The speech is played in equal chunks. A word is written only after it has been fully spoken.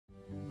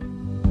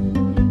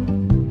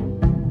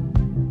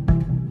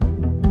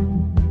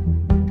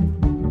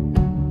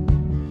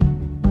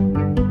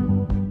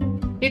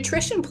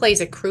Nutrition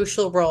plays a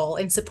crucial role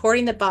in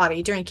supporting the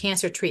body during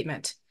cancer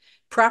treatment.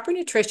 Proper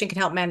nutrition can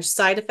help manage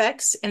side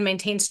effects and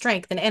maintain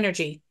strength and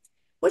energy.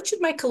 What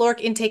should my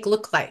caloric intake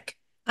look like?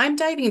 I'm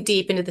diving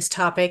deep into this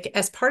topic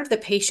as part of the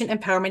Patient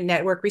Empowerment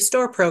Network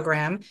Restore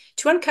program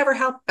to uncover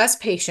how us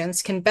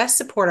patients can best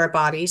support our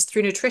bodies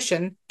through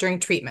nutrition during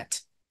treatment.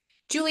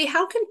 Julie,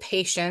 how can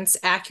patients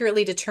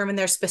accurately determine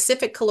their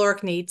specific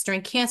caloric needs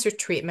during cancer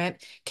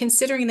treatment,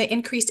 considering the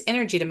increased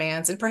energy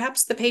demands and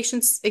perhaps the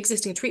patient's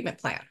existing treatment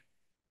plan?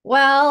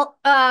 Well,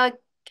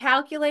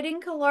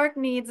 calculating caloric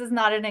needs is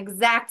not an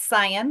exact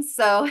science.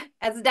 So,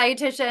 as a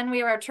dietitian,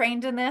 we are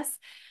trained in this.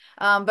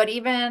 But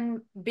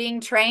even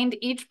being trained,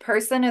 each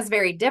person is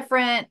very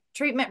different.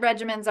 Treatment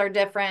regimens are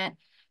different,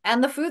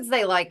 and the foods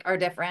they like are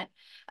different.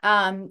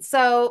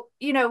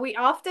 We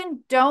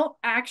often don't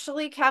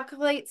actually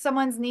calculate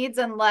someone's needs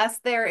unless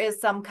there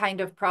is some kind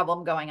of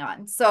problem going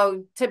on.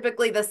 So,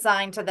 typically, the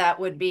sign to that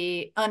would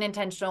be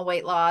unintentional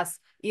weight loss,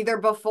 either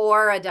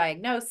before a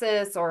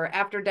diagnosis or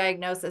after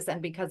diagnosis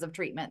and because of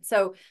treatment.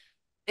 So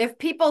if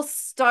people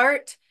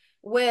start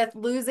with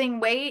losing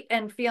weight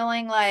and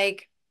feeling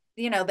like,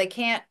 they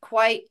can't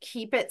quite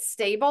keep it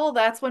stable,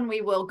 that's when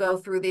we will go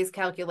through these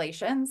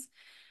calculations.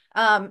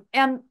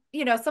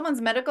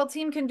 Someone's medical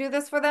team can do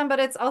this for them,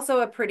 but it's also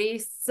a pretty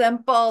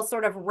simple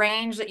sort of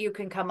range that you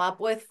can come up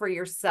with for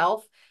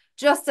yourself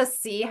just to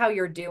see how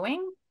you're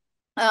doing.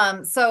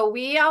 So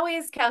we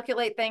always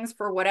calculate things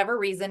for whatever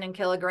reason in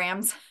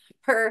kilograms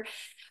per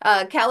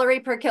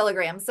calorie per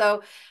kilogram.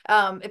 So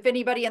if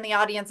anybody in the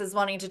audience is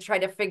wanting to try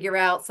to figure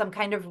out some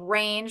kind of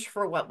range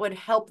for what would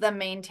help them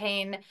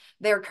maintain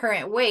their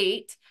current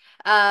weight,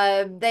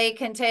 they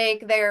can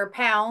take their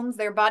pounds,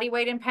 their body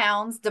weight in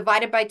pounds,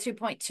 divided by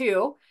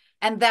 2.2,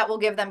 and that will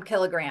give them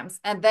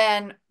kilograms. And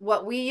then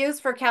what we use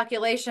for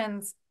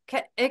calculations,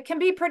 it can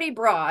be pretty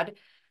broad.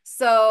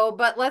 So,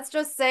 but let's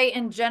just say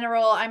in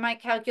general, I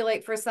might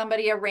calculate for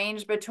somebody a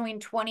range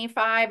between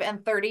 25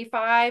 and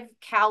 35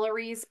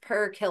 calories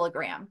per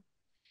kilogram.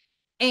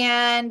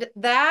 And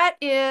that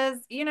is,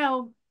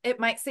 it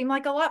might seem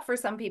like a lot for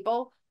some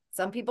people.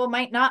 Some people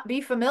might not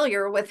be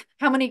familiar with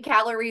how many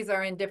calories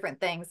are in different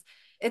things.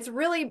 It's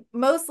really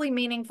mostly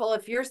meaningful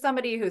if you're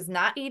somebody who's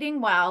not eating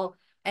well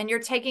and you're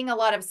taking a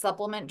lot of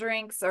supplement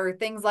drinks or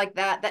things like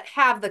that that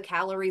have the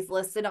calories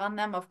listed on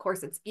them. Of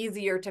course, it's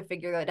easier to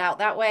figure that out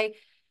that way.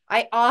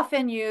 I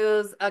often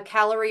use a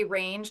calorie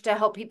range to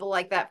help people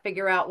like that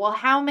figure out, well,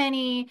 how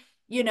many,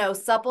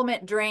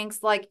 supplement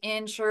drinks like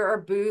Ensure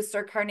or Boost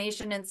or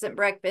Carnation Instant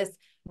Breakfast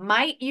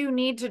might you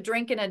need to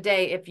drink in a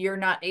day if you're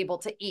not able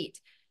to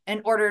eat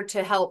in order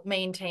to help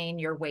maintain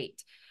your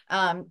weight.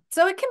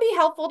 So it can be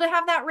helpful to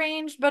have that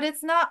range, but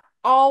it's not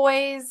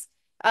always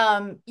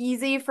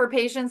easy for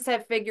patients to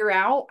figure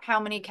out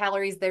how many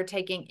calories they're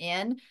taking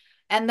in.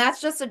 And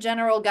that's just a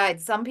general guide.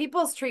 Some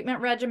people's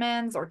treatment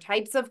regimens or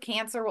types of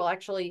cancer will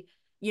actually,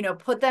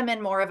 put them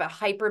in more of a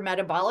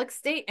hypermetabolic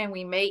state. And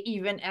we may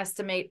even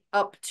estimate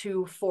up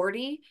to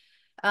 40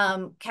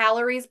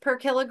 calories per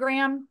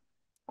kilogram.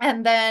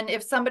 And then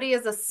if somebody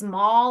is a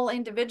small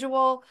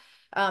individual,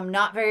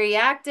 not very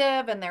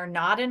active, and they're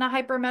not in a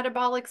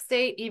hypermetabolic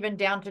state, even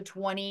down to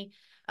 20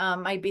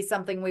 might be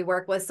something we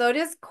work with. So it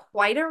is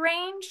quite a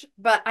range,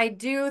 but I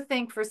do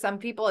think for some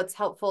people it's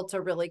helpful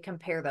to really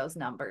compare those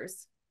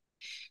numbers.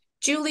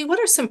 Julie, what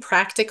are some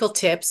practical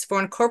tips for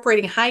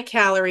incorporating high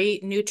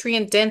calorie,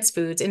 nutrient dense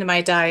foods into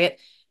my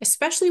diet,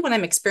 especially when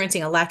I'm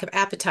experiencing a lack of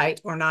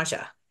appetite or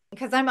nausea?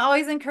 Because I'm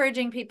always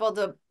encouraging people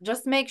to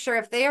just make sure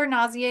if they are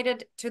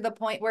nauseated to the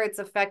point where it's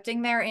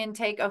affecting their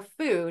intake of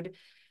food,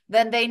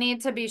 then they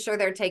need to be sure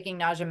they're taking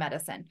nausea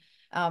medicine.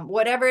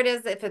 Whatever it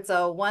is, if it's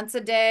a once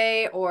a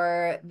day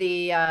or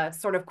the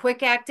sort of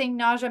quick acting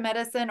nausea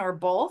medicine or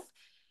both,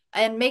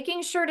 and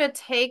making sure to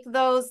take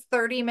those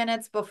 30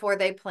 minutes before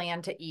they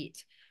plan to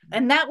eat.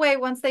 And that way,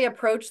 once they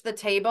approach the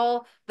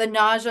table, the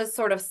nausea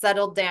sort of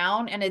settled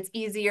down and it's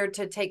easier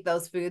to take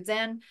those foods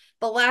in.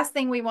 The last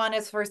thing we want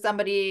is for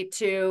somebody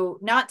to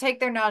not take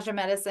their nausea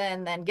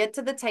medicine, then get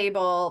to the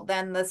table,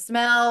 then the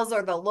smells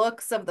or the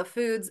looks of the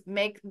foods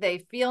make they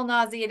feel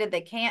nauseated,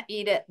 they can't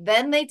eat it,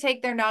 then they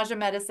take their nausea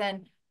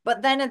medicine,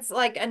 but then it's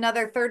like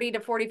another 30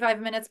 to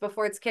 45 minutes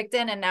before it's kicked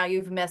in, and now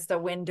you've missed a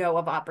window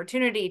of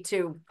opportunity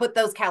to put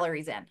those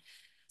calories in.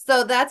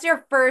 So that's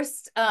your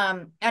first,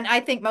 and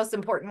I think most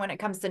important when it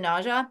comes to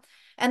nausea.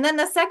 And then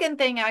the second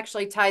thing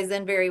actually ties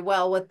in very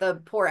well with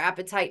the poor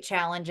appetite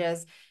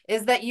challenges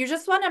is that you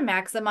just want to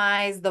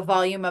maximize the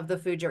volume of the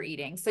food you're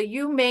eating. So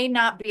you may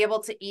not be able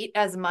to eat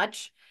as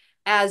much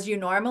as you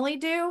normally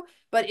do,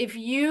 but if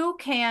you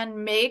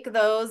can make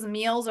those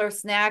meals or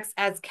snacks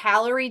as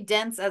calorie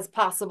dense as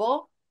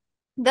possible,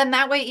 then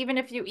that way, even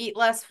if you eat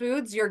less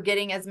foods, you're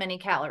getting as many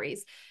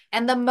calories.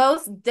 And the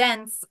most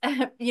dense,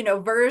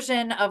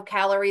 version of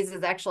calories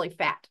is actually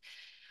fat.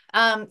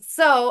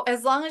 So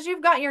as long as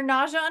you've got your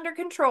nausea under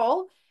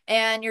control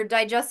and your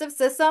digestive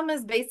system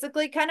is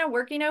basically kind of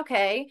working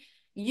okay,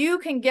 you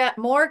can get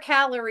more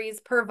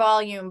calories per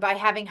volume by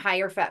having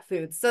higher fat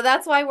foods. So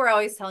that's why we're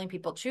always telling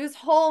people choose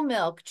whole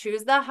milk,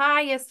 choose the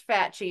highest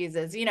fat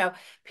cheeses,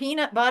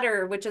 peanut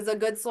butter, which is a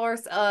good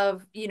source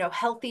of,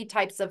 healthy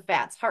types of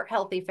fats, heart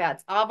healthy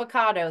fats,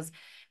 avocados.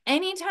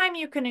 Anytime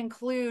you can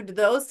include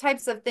those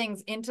types of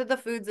things into the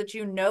foods that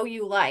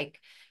you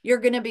like, you're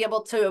going to be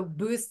able to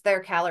boost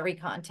their calorie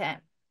content.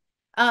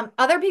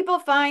 Other people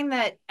find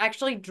that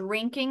actually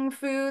drinking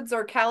foods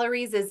or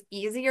calories is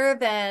easier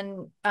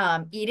than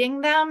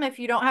eating them. If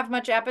you don't have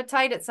much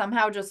appetite, it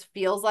somehow just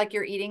feels like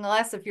you're eating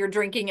less if you're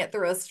drinking it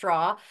through a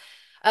straw.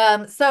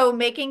 So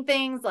making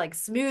things like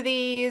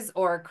smoothies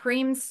or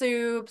cream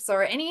soups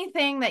or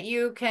anything that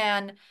you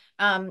can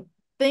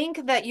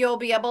think that you'll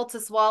be able to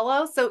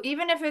swallow. So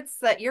even if it's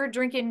that you're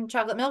drinking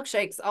chocolate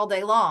milkshakes all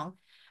day long,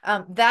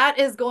 that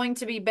is going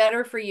to be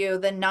better for you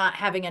than not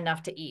having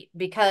enough to eat.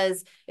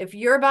 Because if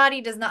your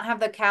body does not have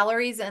the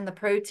calories and the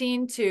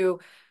protein to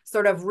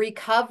sort of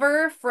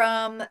recover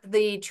from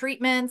the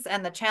treatments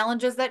and the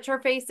challenges that you're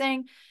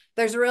facing,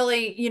 there's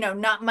really,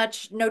 not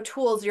much, no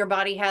tools your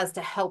body has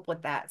to help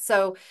with that.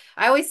 So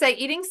I always say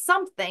eating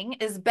something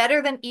is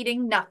better than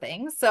eating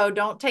nothing. So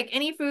don't take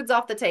any foods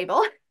off the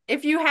table.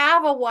 If you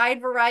have a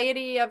wide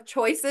variety of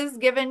choices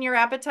given your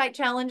appetite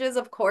challenges,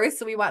 of course,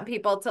 we want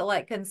people to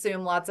like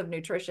consume lots of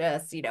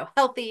nutritious,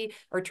 healthy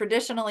or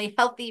traditionally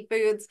healthy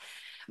foods.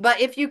 But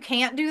if you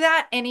can't do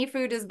that, any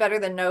food is better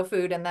than no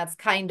food. And that's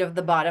kind of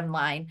the bottom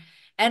line.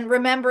 And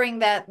remembering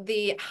that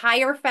the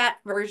higher fat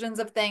versions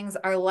of things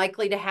are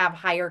likely to have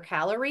higher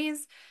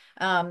calories.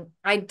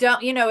 I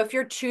don't, if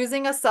you're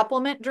choosing a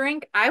supplement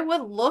drink, I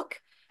would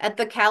look at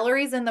the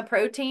calories and the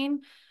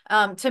protein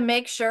to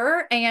make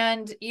sure.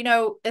 And,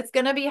 it's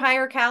going to be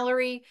higher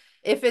calorie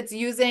if it's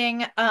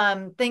using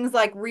things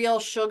like real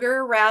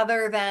sugar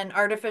rather than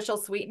artificial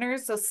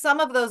sweeteners. So some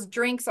of those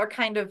drinks are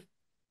kind of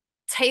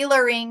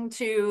tailoring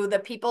to the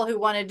people who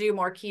want to do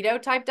more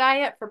keto type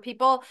diet. For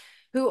people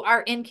who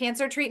are in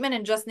cancer treatment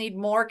and just need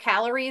more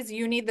calories,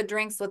 you need the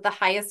drinks with the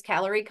highest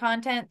calorie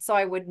content. So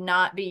I would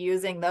not be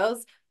using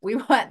those. We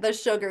want the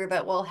sugar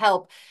that will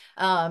help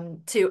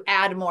to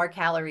add more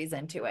calories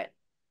into it.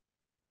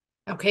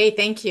 Okay,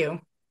 thank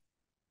you.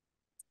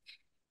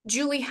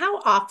 Julie,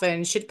 how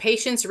often should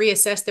patients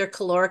reassess their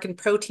caloric and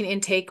protein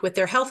intake with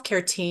their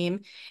healthcare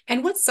team?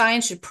 And what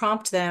signs should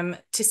prompt them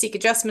to seek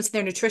adjustments in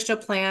their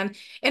nutritional plan?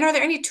 And are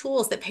there any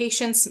tools that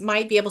patients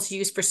might be able to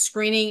use for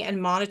screening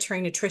and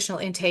monitoring nutritional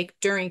intake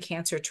during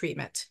cancer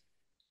treatment?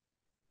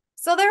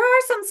 So there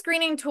are some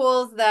screening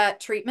tools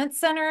that treatment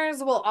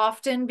centers will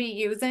often be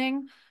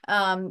using.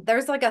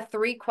 There's like a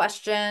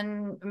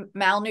 3-question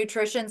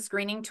malnutrition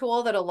screening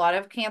tool that a lot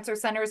of cancer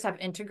centers have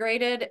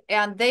integrated,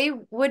 and they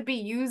would be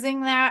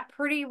using that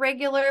pretty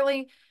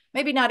regularly.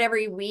 Maybe not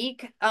every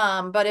week,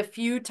 but a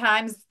few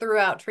times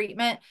throughout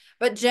treatment.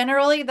 But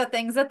generally, the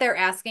things that they're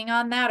asking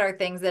on that are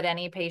things that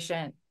any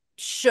patient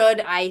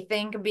should, I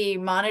think, be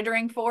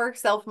monitoring for,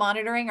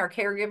 self-monitoring, or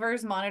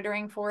caregivers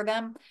monitoring for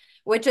them,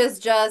 which is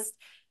just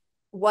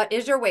what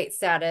is your weight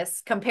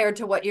status compared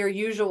to what your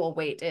usual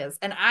weight is.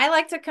 And I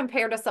like to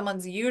compare to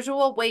someone's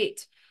usual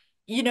weight,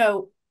 you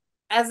know,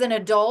 as an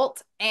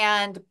adult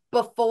and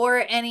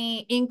before any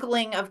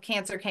inkling of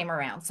cancer came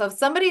around. So if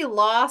somebody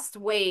lost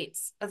weight,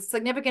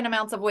 significant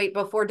amounts of weight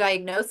before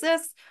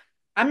diagnosis,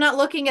 I'm not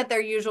looking at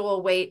their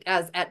usual weight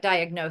as at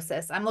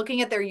diagnosis. I'm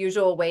looking at their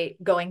usual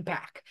weight going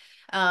back.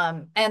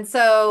 And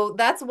so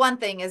that's one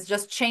thing, is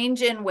just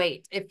change in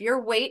weight. If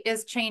your weight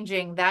is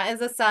changing, that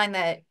is a sign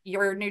that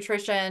your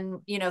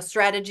nutrition,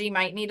 strategy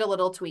might need a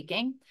little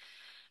tweaking.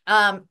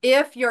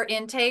 If your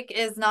intake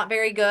is not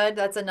very good,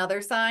 that's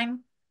another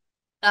sign.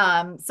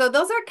 So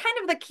those are kind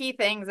of the key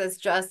things, is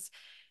just,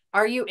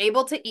 are you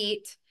able to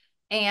eat,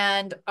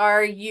 and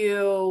are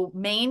you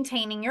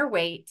maintaining your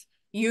weight?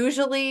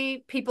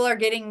 Usually people are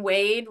getting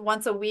weighed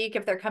once a week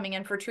if they're coming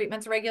in for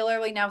treatments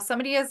regularly. Now, if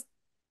somebody is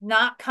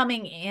not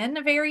coming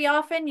in very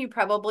often, you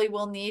probably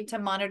will need to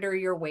monitor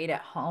your weight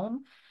at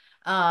home.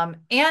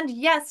 And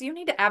yes, you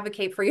need to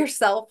advocate for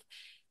yourself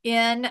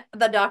in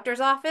the doctor's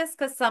office,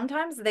 because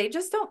sometimes they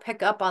just don't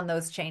pick up on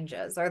those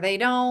changes, or they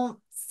don't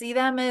see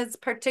them as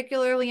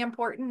particularly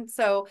important.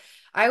 So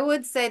I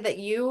would say that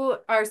you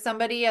are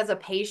somebody as a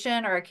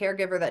patient or a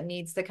caregiver that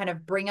needs to kind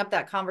of bring up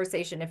that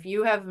conversation. If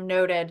you have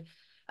noted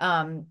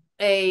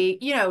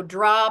a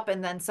drop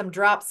and then some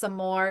drops some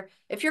more,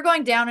 if you're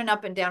going down and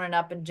up and down and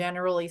up and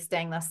generally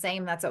staying the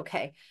same, that's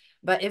okay.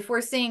 But if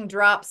we're seeing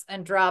drops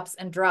and drops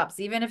and drops,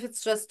 even if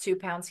it's just 2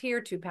 pounds here,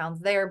 2 pounds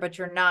there, but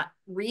you're not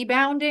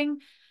rebounding,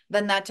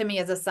 then that to me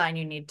is a sign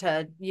you need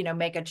to,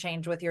 make a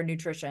change with your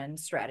nutrition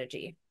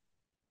strategy.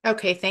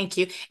 Okay, thank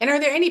you. And are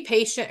there any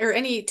patient or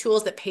any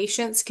tools that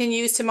patients can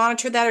use to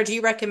monitor that, or do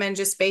you recommend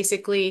just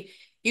basically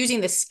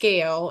using the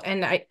scale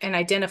and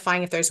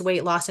identifying if there's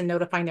weight loss and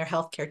notifying their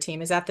healthcare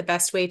team? Is that the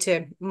best way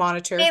to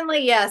monitor?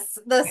 Mainly, yes.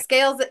 The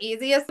scale's the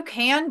easiest. You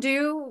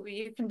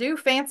can do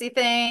fancy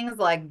things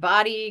like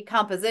body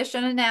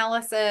composition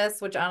analysis,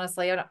 which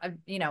honestly,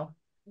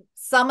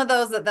 some of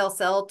those that they'll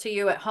sell to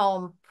you at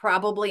home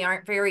probably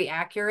aren't very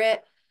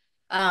accurate.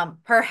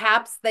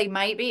 Perhaps they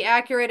might be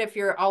accurate if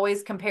you're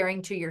always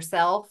comparing to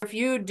yourself. If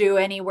you do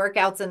any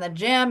workouts in the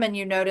gym and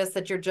you notice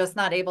that you're just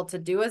not able to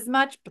do as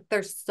much, but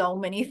there's so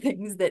many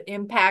things that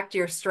impact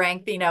your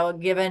strength,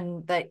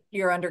 given that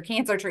you're under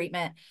cancer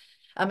treatment,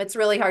 it's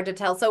really hard to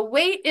tell. So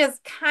weight is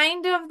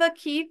kind of the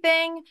key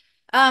thing.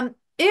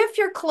 If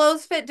your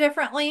clothes fit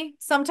differently,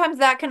 sometimes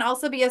that can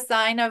also be a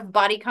sign of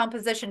body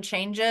composition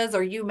changes,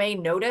 or you may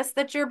notice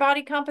that your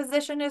body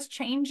composition is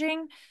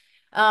changing.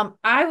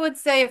 I would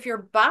say if your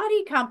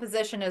body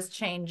composition is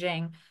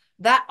changing,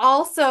 that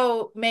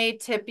also may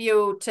tip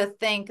you to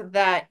think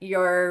that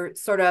your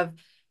sort of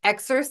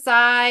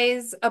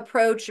exercise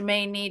approach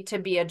may need to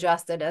be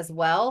adjusted as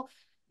well.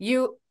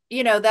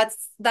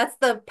 That's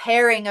the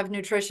pairing of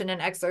nutrition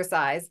and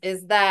exercise,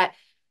 is that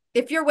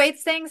if your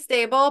weight's staying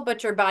stable,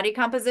 but your body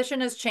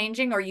composition is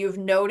changing, or you've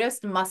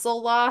noticed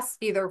muscle loss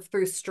either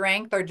through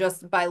strength or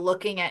just by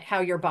looking at how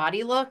your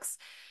body looks,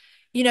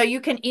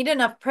 you can eat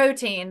enough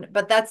protein,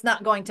 but that's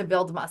not going to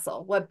build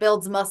muscle. What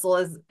builds muscle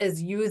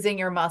is using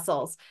your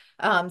muscles.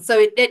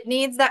 So it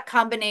needs that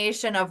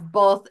combination of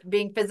both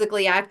being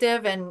physically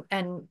active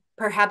and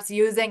perhaps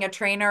using a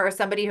trainer or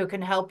somebody who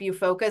can help you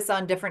focus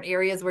on different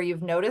areas where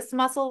you've noticed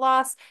muscle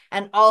loss,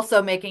 and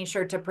also making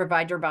sure to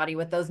provide your body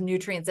with those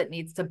nutrients it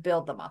needs to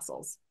build the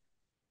muscles.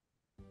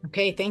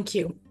 Okay, thank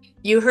you.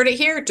 You heard it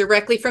here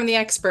directly from the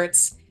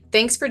experts.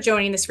 Thanks for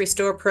joining this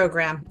Restore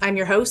program. I'm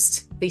your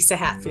host, Lisa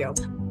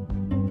Hatfield.